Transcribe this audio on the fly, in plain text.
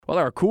Well,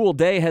 our cool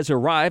day has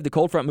arrived. The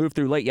cold front moved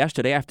through late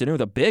yesterday afternoon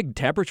with a big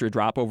temperature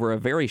drop over a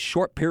very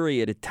short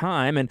period of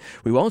time, and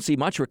we won't see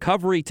much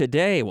recovery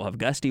today. We'll have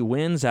gusty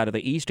winds out of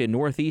the east and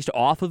northeast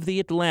off of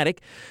the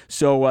Atlantic,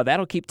 so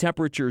that'll keep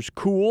temperatures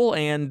cool,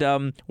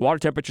 and water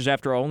temperatures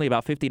after only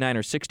about 59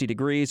 or 60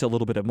 degrees, a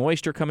little bit of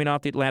moisture coming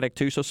off the Atlantic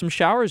too, so some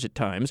showers at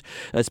times,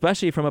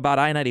 especially from about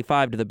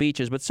I-95 to the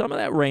beaches, but some of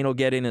that rain will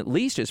get in at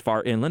least as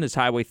far inland as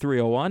Highway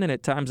 301, and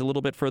at times a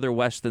little bit further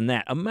west than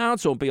that.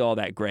 Amounts won't be all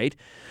that great,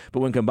 but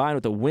when combined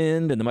with the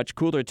wind and the much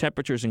cooler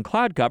temperatures and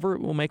cloud cover,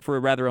 it will make for a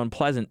rather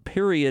unpleasant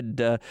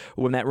period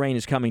when that rain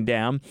is coming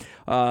down.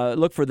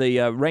 Look for the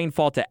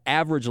rainfall to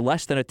average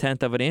less than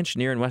 1/10 of an inch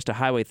near and west of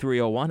Highway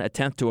 301,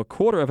 1/10 to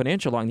 1/4 of an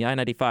inch along the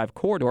I-95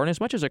 corridor, and as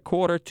much as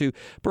 1/4 to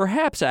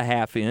perhaps a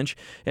 1/2 inch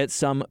at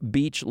some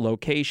beach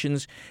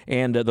locations.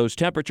 And those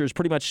temperatures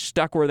pretty much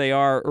stuck where they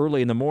are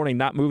early in the morning,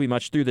 not moving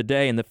much through the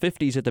day, in the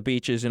 50s at the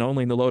beaches and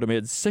only in the low to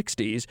mid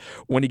 60s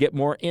when you get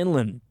more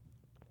inland.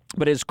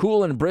 But as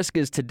cool and brisk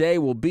as today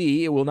will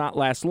be, it will not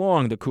last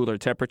long, the cooler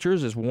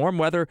temperatures, as warm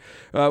weather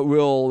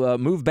will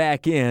move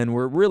back in.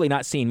 We're really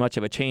not seeing much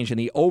of a change in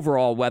the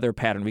overall weather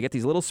pattern. We get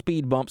these little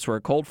speed bumps where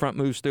a cold front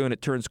moves through and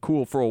it turns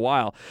cool for a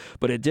while,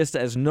 but it just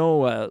has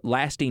no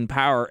lasting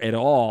power at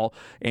all,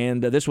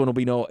 and this one will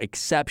be no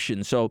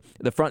exception. So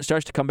the front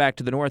starts to come back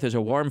to the north as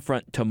a warm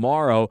front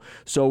tomorrow,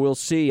 so we'll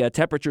see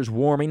temperatures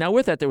warming. Now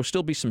with that, there will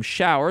still be some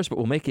showers, but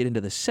we'll make it into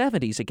the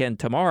 70s again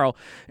tomorrow,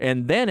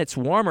 and then it's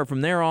warmer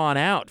from there on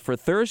out. For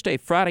Thursday,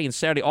 Friday, and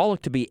Saturday, all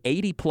look to be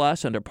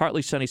 80-plus under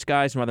partly sunny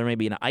skies, and while there may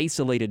be an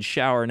isolated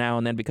shower now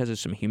and then because of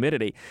some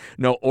humidity,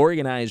 no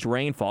organized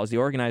rainfall. The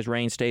organized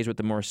rain stays with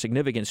the more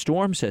significant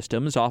storm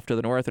systems off to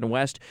the north and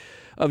west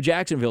of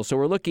Jacksonville. So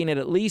we're looking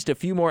at least a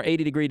few more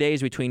 80-degree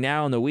days between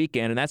now and the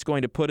weekend, and that's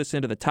going to put us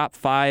into the top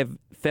 5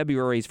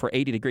 Februaries for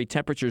 80-degree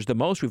temperatures. The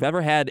most we've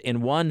ever had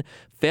in one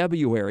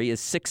February is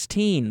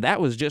 16. That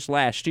was just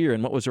last year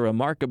in what was a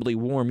remarkably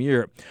warm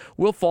year.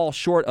 We'll fall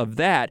short of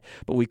that,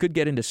 but we could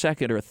get into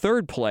second or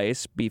third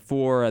place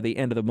before the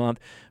end of the month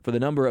for the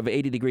number of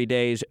 80-degree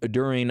days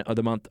during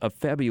the month of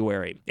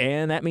February.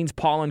 And that means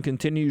pollen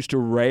continues to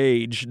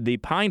rage. The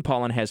pine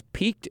pollen has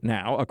peaked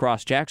now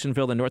across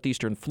Jacksonville and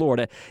northeastern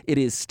Florida. It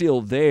is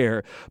still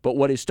there, but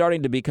what is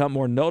starting to become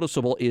more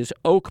noticeable is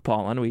oak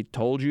pollen. We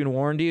told you and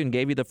warned you and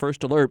gave you the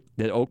first alert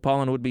that oak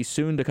pollen would be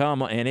soon to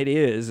come, and it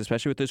is,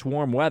 especially with this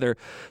warm weather.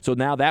 So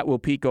now that will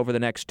peak over the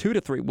next 2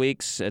 to 3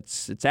 weeks.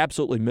 It's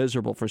absolutely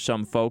miserable for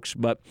some folks,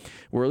 but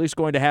we're at least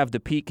going to have the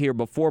peak here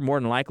before, more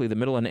than likely, the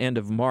middle and end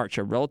of March.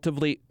 A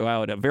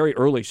very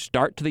early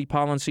start to the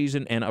pollen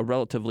season and a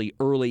relatively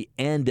early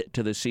end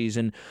to the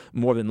season,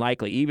 more than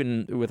likely.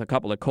 Even with a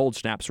couple of cold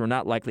snaps, we're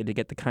not likely to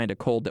get the kind of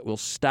cold that will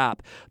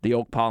stop the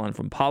oak pollen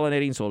from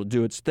pollinating, so it'll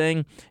do its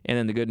thing, and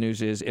then the good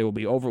news is it will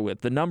be over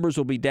with. The numbers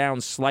will be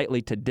down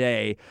slightly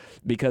today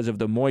because of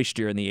the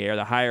moisture in the air,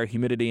 the higher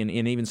humidity, and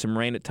even some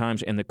rain at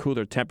times, and the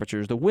cooler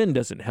temperatures. The wind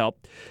doesn't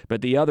help,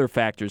 but the other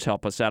factors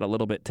help us out a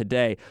little bit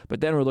today.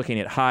 But then we're looking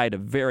at high to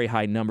very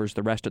high numbers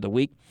the rest of the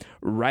week,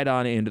 right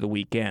on into the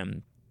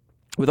weekend.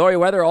 With all your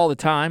weather all the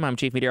time, I'm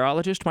Chief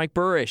Meteorologist Mike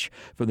Burrish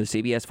from the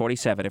CBS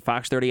 47 at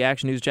Fox 30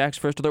 Action News Jack's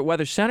First Alert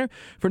Weather Center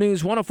for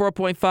News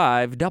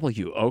 104.5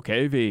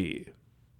 WOKV.